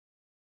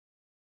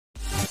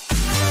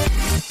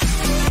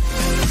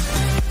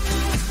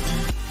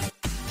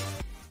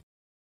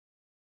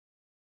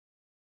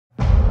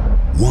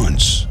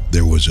once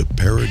there was a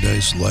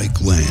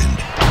paradise-like land.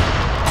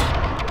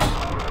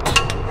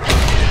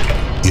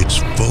 Its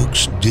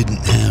folks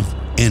didn't have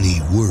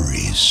any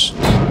worries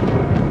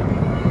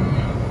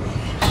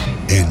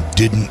and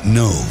didn't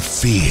know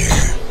fear.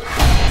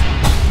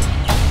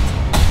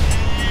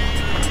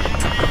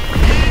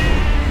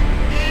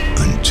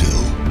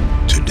 Until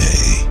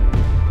today.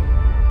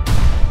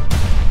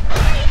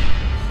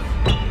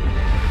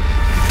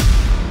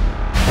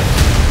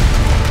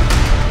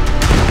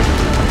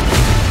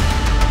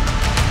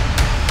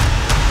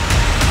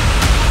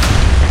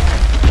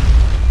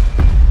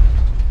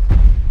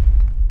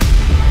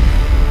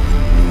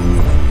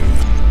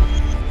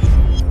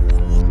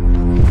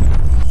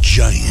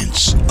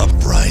 Giants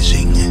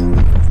Uprising.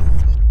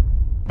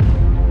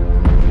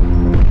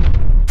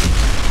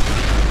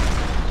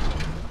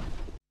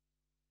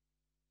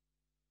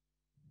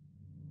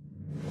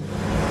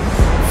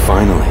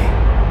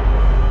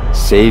 Finally,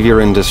 Savior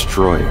and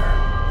Destroyer.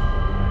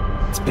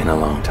 It's been a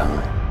long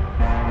time.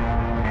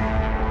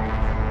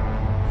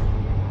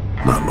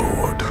 My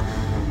lord,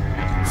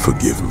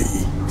 forgive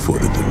me for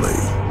the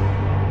delay.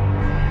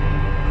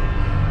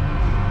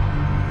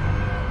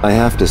 I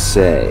have to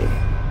say,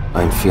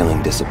 I'm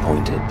feeling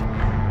disappointed.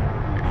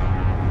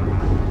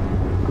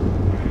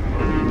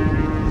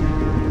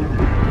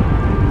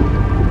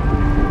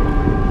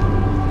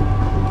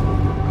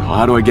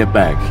 How do I get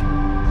back?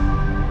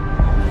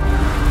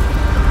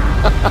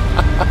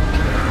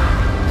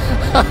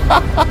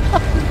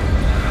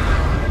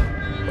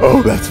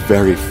 Oh, that's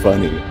very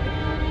funny.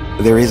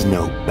 There is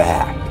no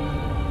back.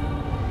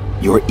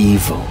 You're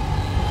evil,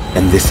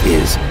 and this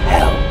is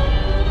hell.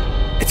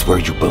 It's where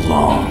you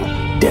belong,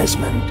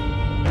 Desmond.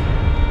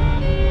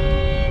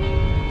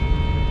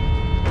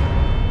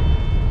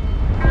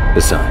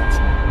 Besides,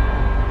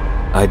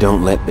 I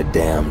don't let the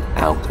damned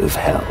out of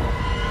hell.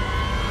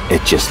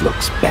 It just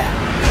looks bad.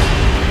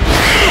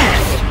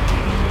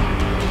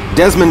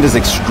 Desmond is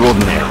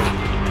extraordinary.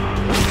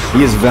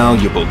 He is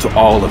valuable to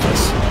all of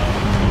us.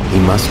 He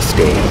must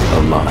stay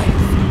alive.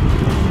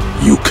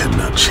 You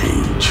cannot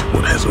change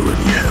what has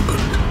already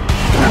happened.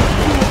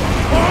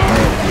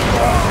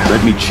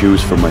 Let me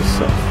choose for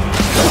myself.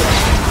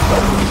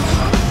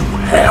 You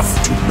have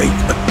to make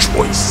a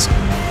choice.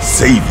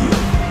 Savior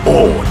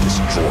or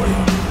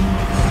Destroyer.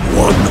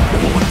 One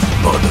or the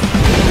other.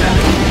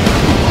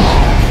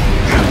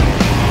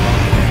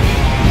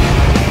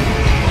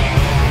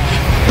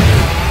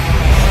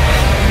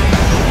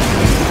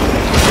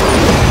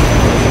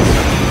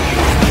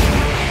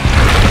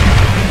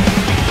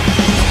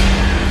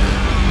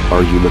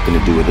 Are you looking to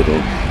do a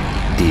little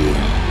deal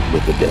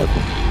with the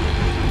devil?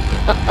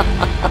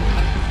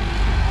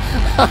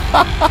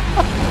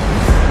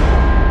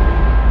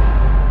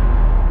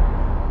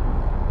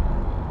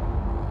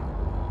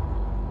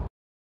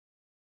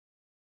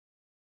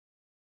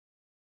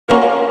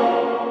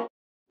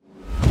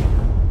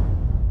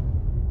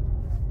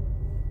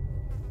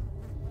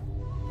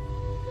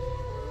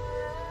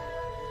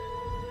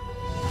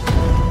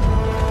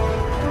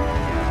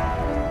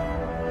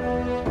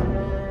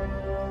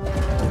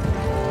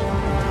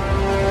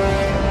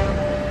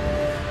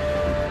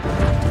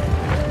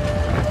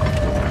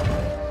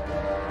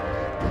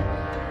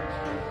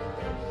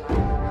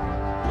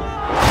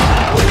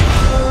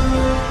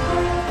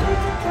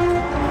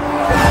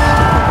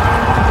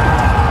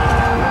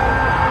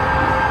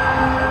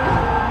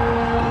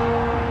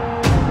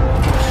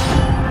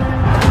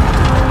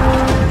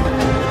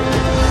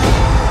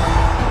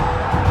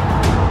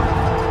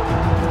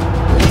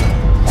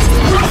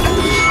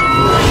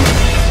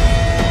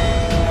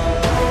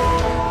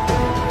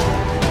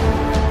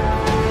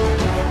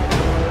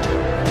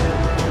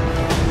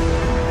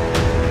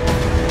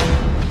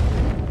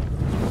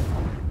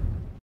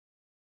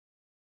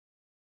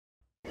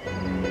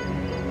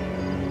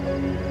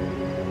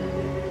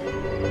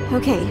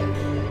 Okay,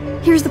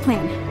 here's the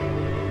plan.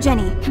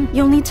 Jenny,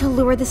 you'll need to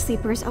lure the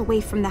sleepers away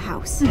from the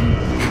house.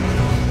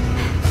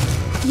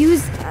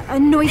 Use a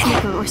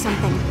noisemaker or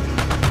something.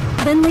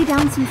 Then lay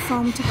down some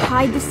foam to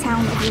hide the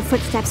sound of your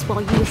footsteps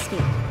while you escape.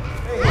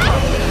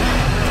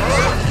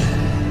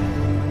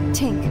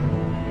 Tink,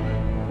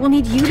 we'll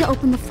need you to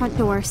open the front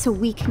door so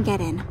we can get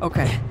in.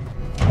 Okay.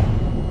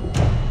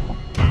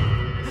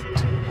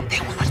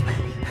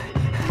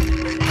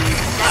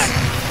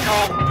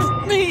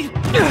 Me!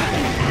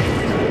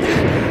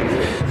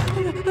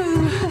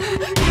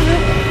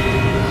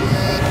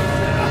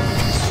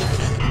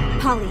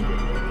 Polly,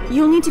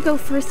 you'll need to go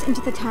first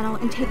into the tunnel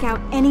and take out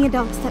any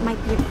adults that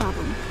might be a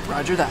problem.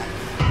 Roger that.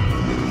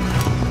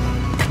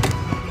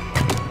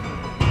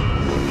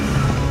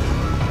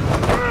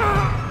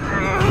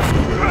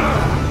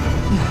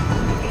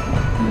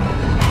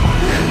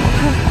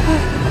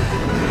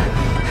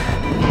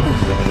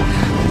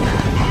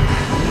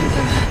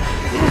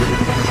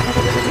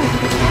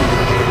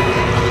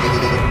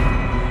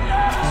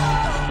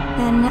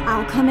 Then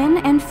I'll come in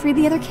and free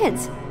the other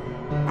kids.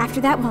 After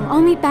that, we'll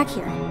all meet back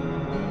here.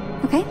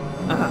 Okay?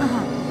 I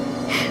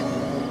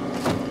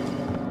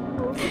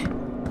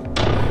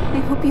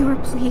hope you were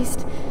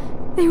pleased.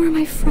 They were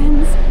my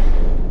friends.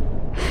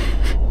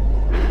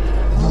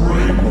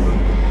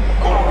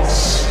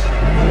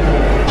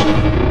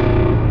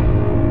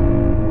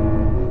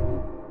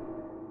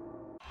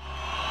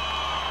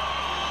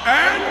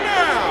 And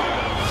now,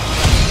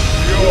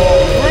 your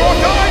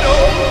world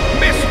idol,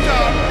 Mr.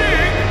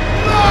 Nick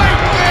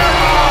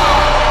Lightbearer!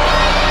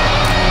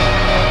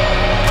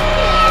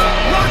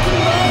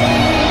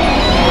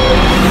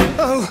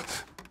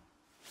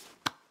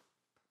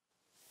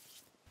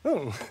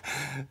 Oh,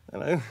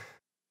 hello.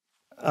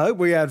 I hope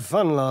we had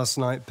fun last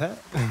night, Pet.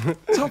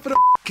 Top of the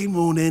f***ing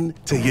morning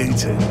to you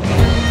two.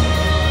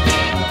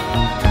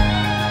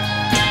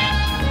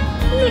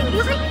 Nick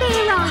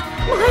Lightbearer,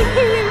 my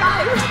hero!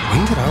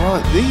 When did I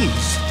write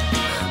these?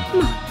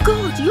 My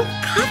God, you're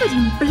covered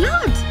in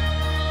blood!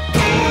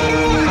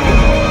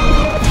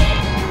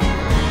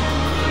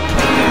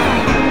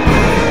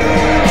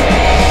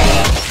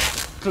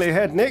 Clear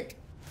head, Nick.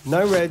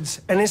 No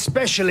reds, and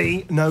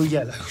especially no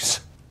yellows.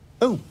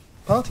 Oh,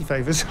 party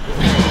favours.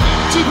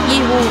 Didn't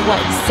you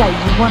always say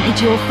you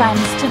wanted your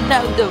fans to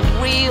know the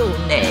real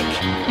Nick?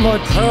 My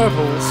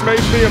purples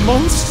made me a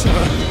monster.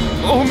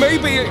 Or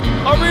maybe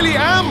I really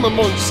am a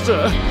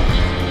monster.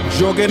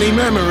 Jog any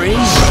memories?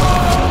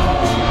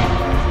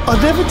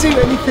 I'd never do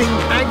anything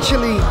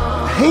actually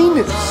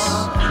heinous.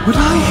 Would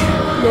I?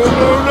 No.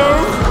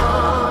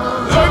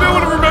 I don't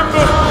want to remember.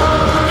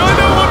 I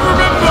don't want to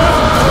remember.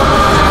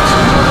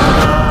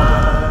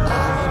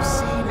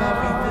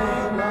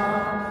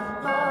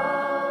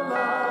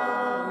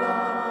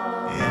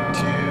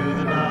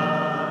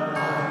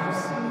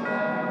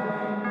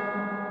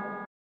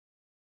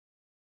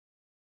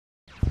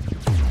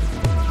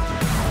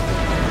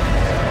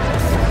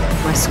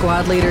 My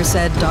squad leader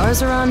said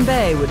Darzaron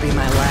Bay would be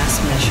my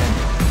last mission.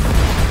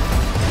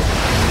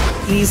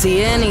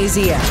 Easy in,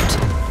 easy out.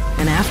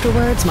 And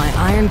afterwards, my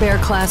Iron Bear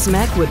class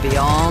mech would be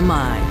all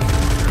mine.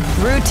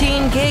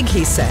 Routine gig,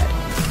 he said.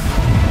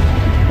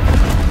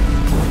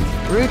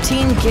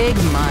 Routine gig,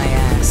 my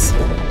ass.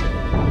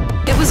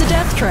 It was a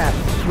death trap.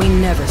 We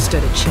never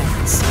stood a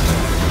chance.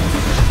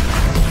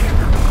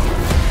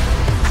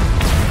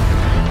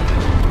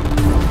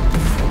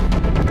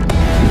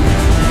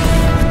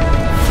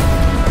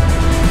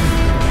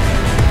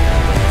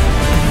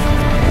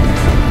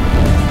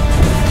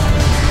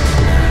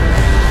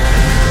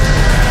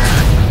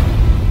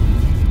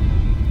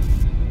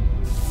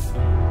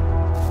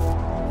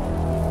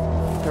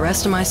 The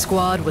rest of my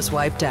squad was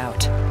wiped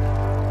out.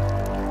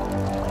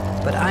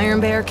 But Iron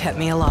Bear kept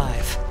me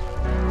alive.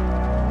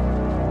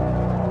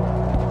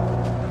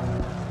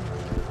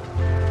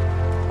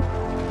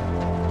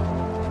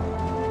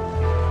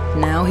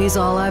 Now he's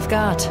all I've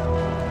got.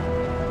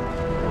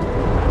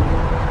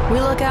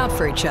 We look out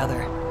for each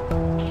other.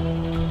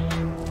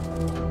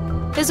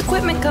 His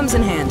equipment comes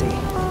in handy,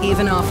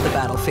 even off the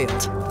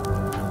battlefield.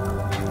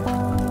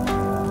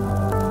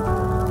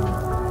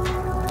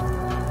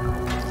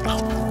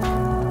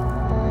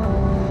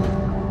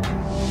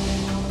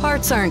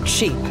 Parts aren't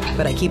cheap,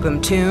 but I keep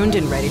them tuned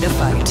and ready to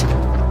fight.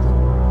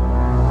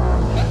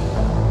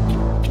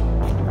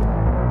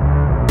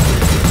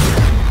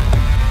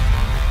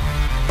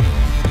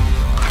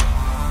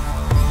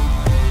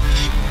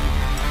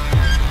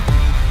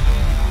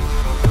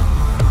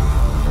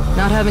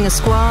 Not having a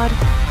squad,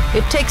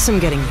 it takes some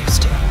getting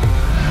used to.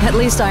 At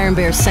least Iron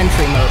Bear's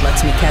Sentry mode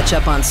lets me catch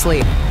up on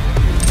sleep.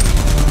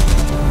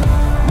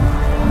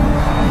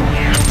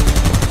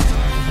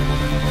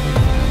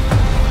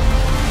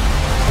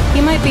 He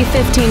might be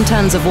 15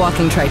 tons of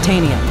walking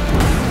tritanium,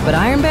 but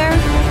Iron Bear,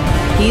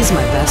 he's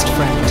my best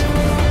friend.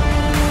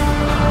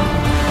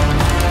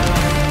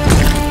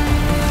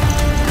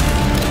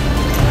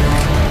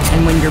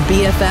 And when your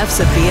BFF's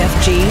a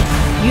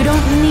BFG, you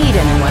don't need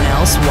anyone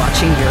else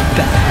watching your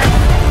back.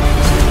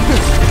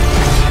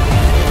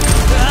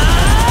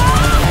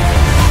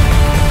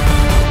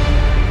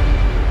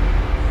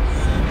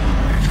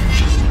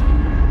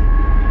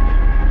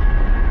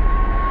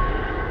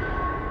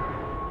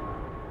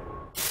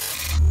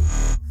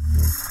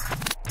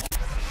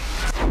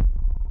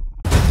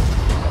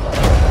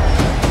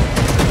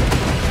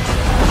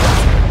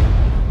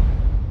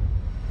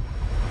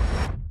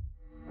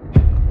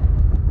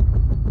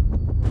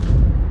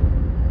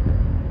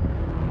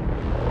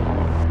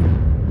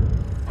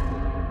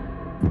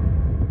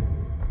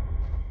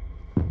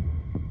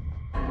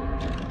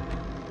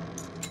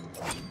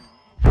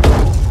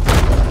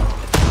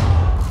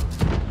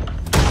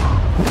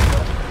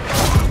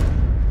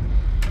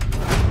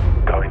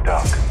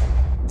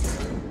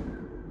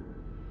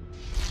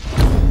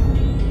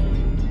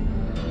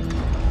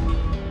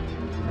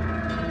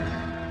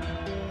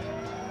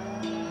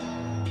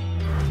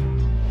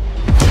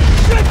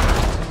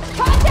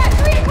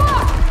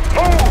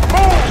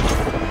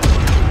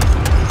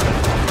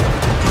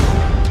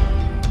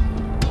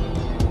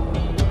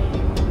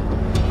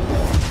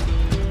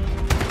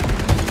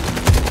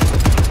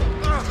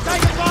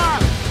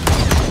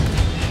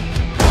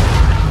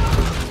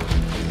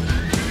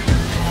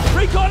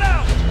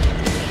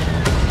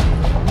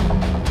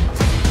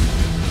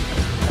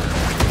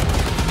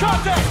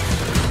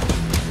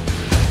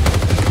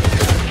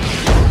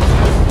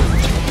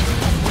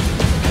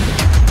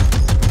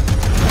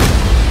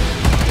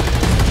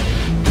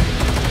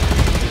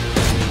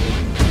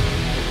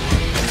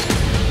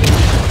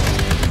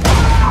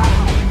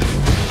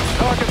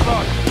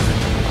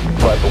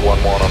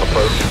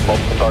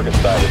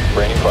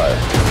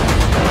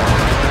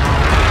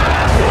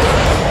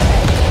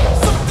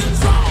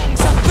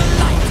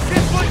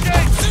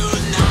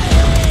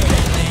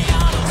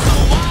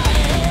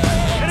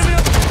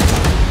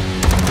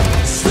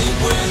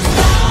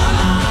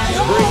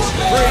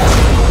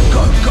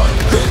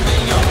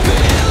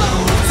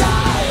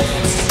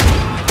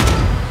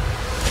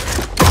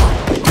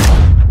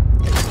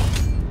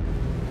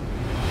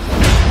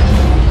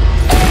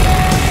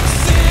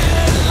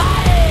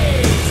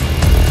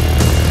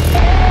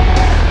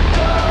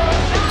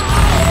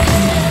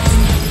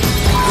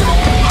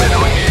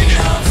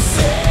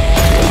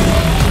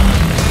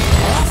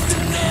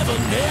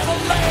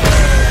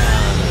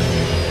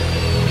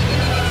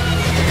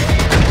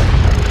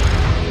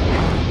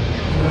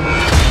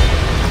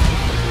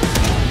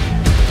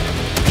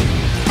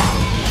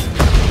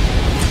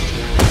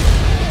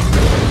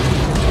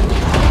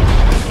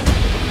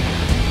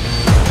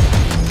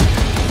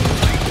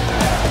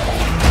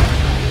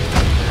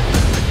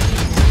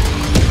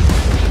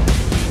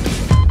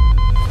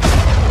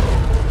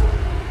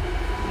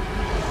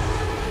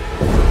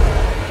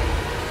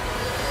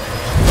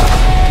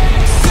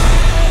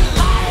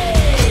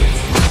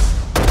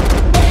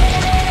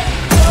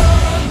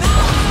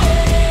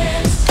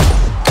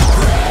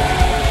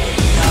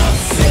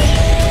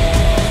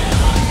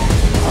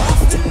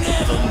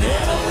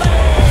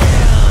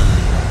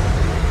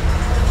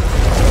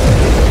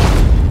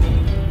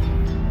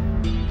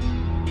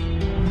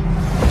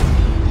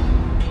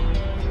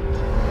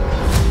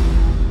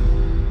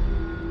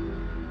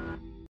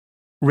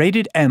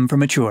 Rated M for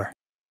mature.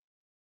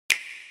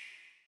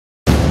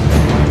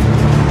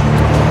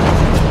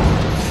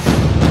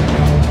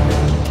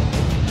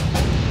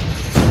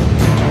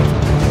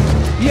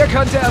 Hier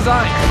könnte er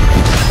sein.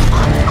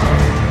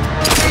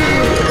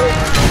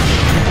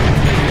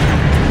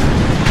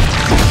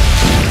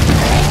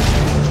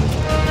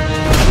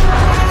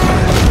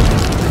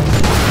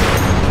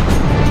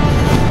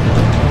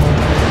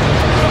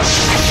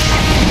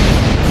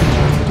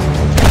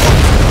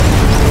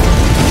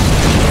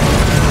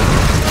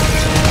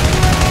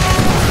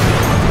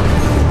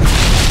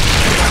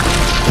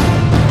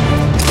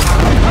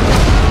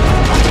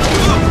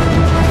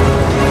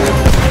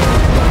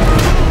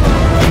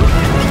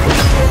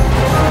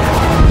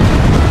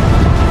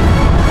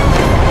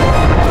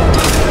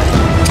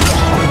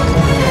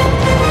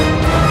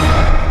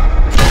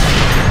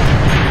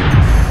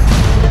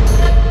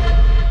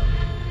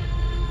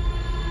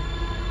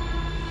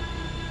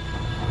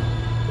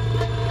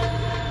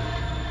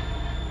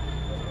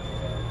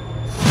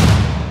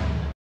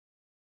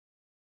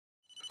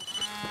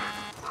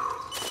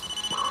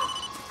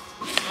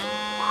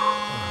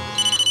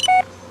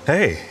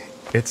 Hey,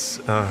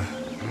 it's,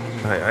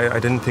 I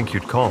didn't think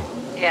you'd call.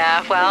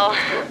 Yeah, well,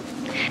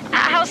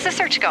 how's the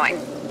search going?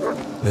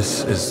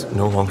 This is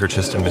no longer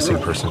just a missing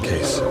person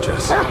case,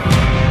 Jess.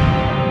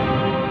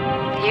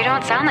 You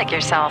don't sound like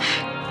yourself.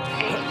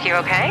 You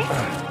okay?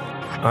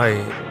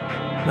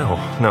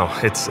 No,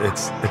 it's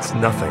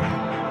nothing.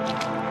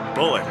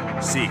 Bullet,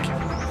 seek.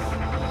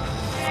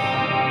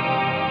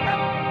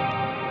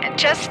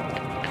 Just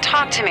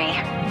talk to me,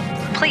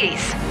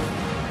 please.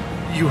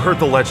 You heard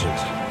the legend,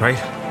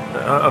 right?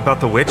 About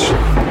the witch?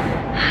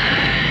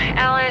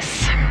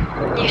 Alice,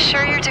 you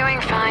sure you're doing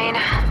fine?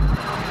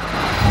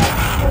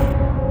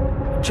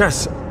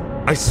 Jess,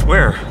 I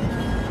swear,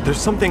 there's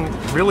something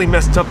really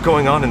messed up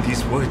going on in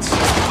these woods.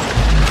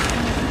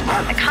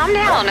 Calm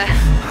down.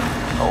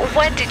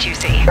 What did you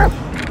see?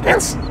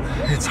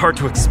 It's hard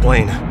to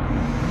explain.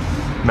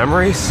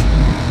 Memories?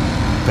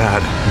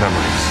 Bad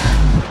memories.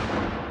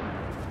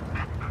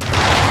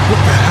 What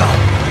the hell?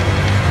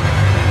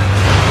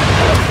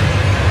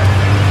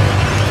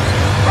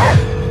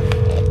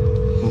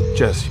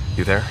 Jess,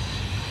 you there?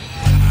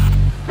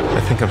 I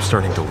think I'm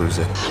starting to lose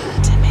it.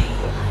 To me.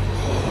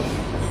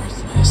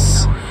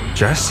 Worthless.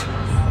 Jess?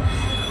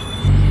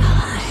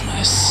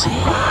 Worthless.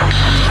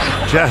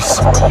 Jess!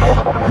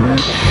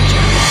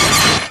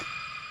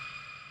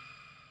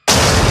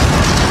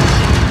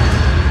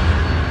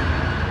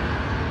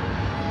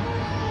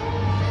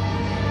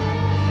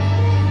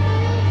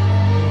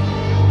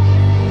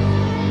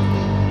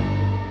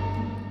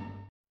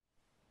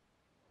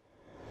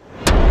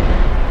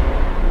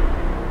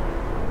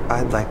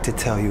 I'd like to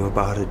tell you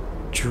about a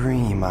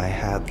dream I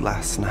had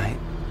last night.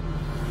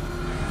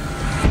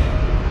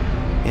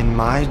 In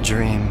my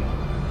dream,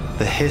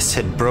 the hiss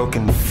had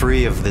broken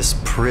free of this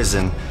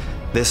prison,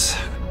 this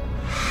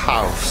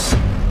house.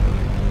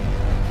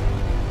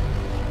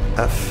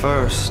 At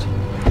first,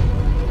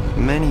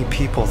 many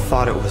people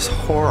thought it was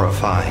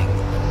horrifying.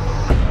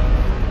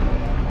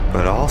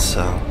 But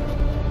also,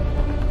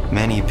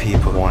 many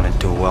people wanted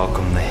to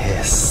welcome the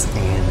hiss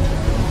in.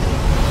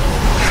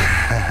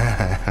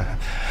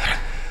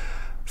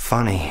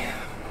 Funny.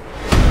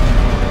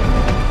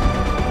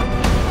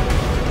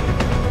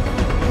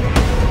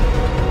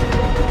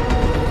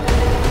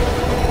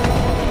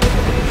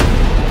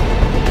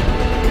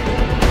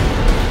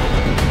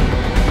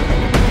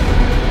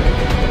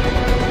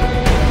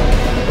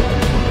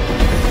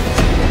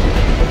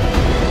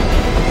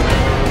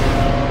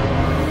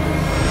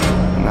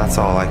 And that's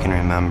all I can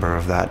remember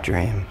of that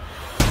dream.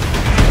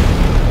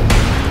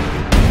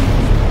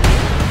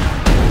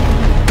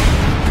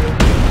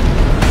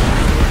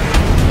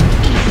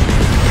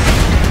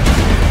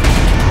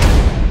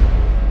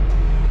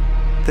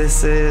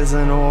 This is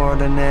an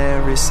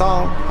ordinary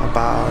song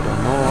about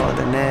an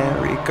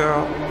ordinary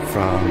girl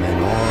from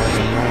an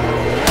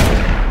ordinary...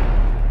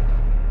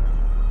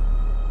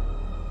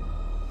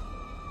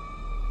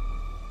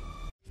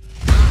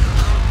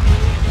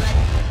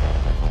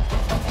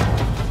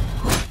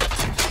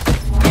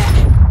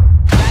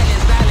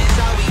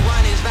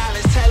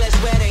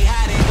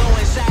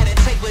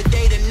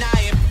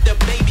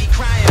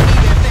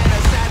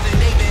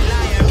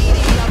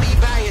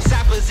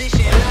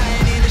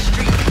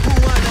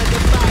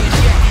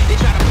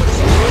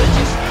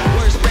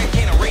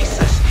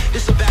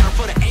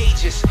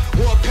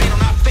 War paint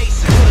on our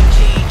faces.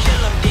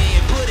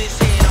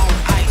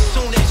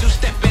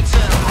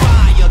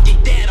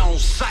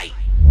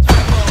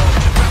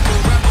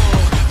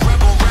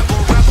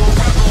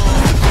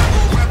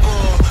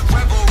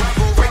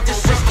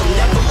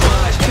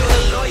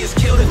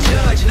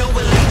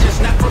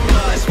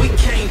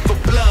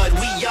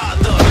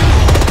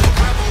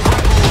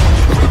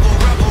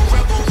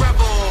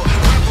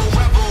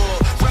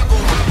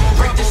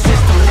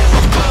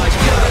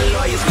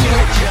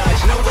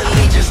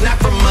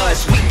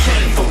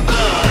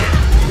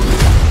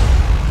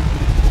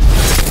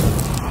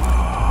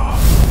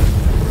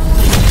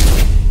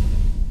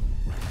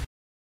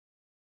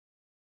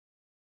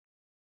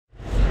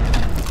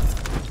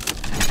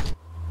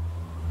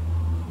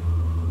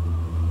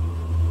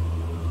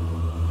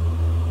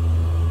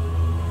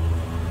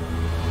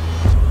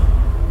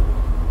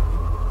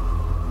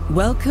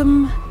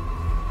 Welcome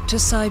to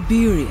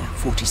Siberia,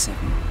 47.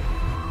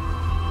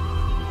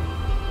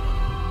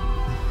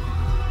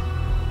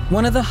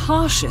 One of the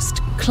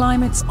harshest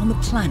climates on the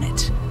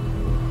planet.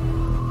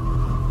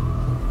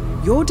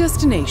 Your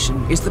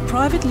destination is the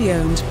privately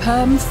owned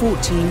Perm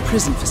 14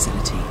 prison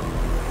facility.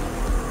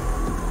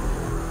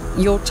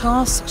 You're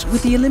tasked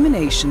with the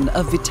elimination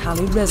of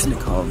Vitaly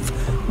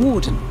Reznikov,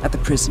 warden at the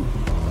prison.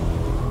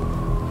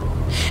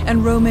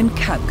 And Roman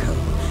Kabko,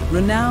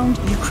 renowned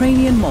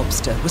Ukrainian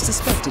mobster with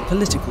suspected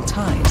political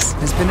ties,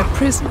 has been a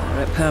prisoner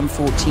at Perm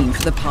 14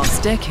 for the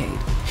past decade.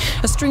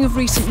 A string of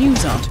recent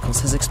news articles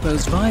has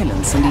exposed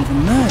violence and even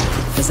murder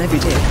as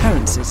everyday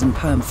occurrences in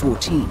Perm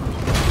 14.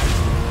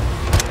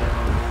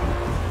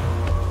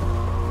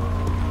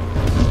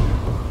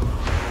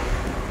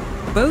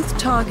 Both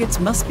targets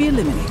must be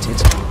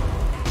eliminated.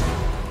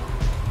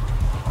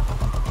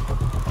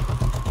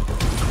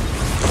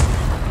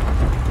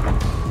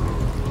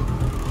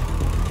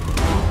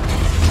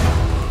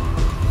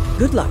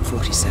 Good luck,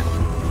 47.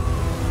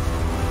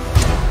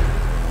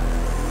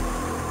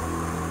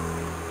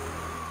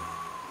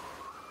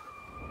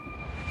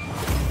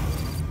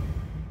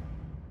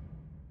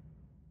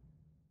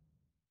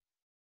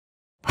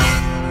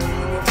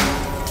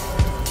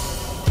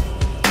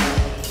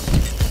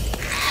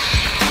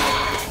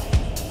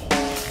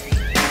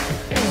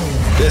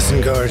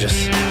 Listen,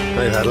 gorgeous.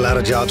 I've had a lot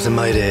of jobs in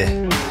my day.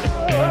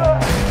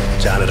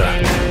 Janitor.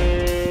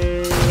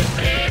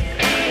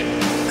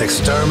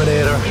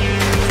 Exterminator.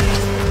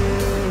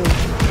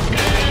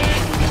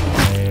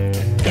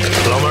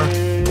 Plumber.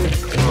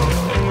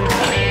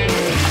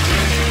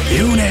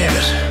 You name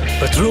it.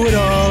 But through it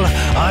all,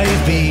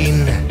 I've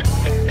been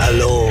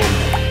alone.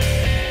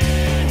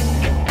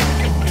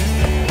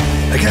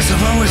 I guess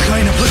I've always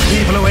kind of pushed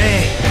people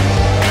away.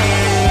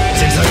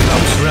 Since I've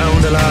bounced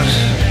around a lot.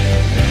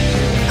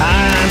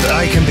 And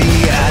I can be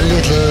a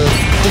little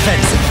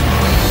defensive.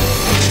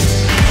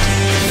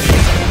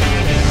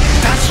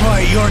 That's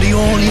why you're the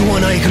only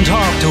one I can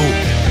talk to.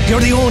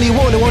 You're the only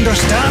one who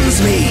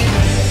understands me.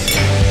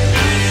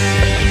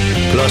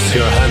 Plus,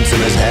 you're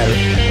handsome as hell.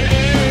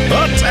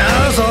 But,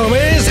 as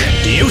always,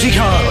 duty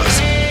calls.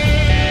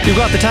 You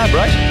got the tab,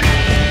 right?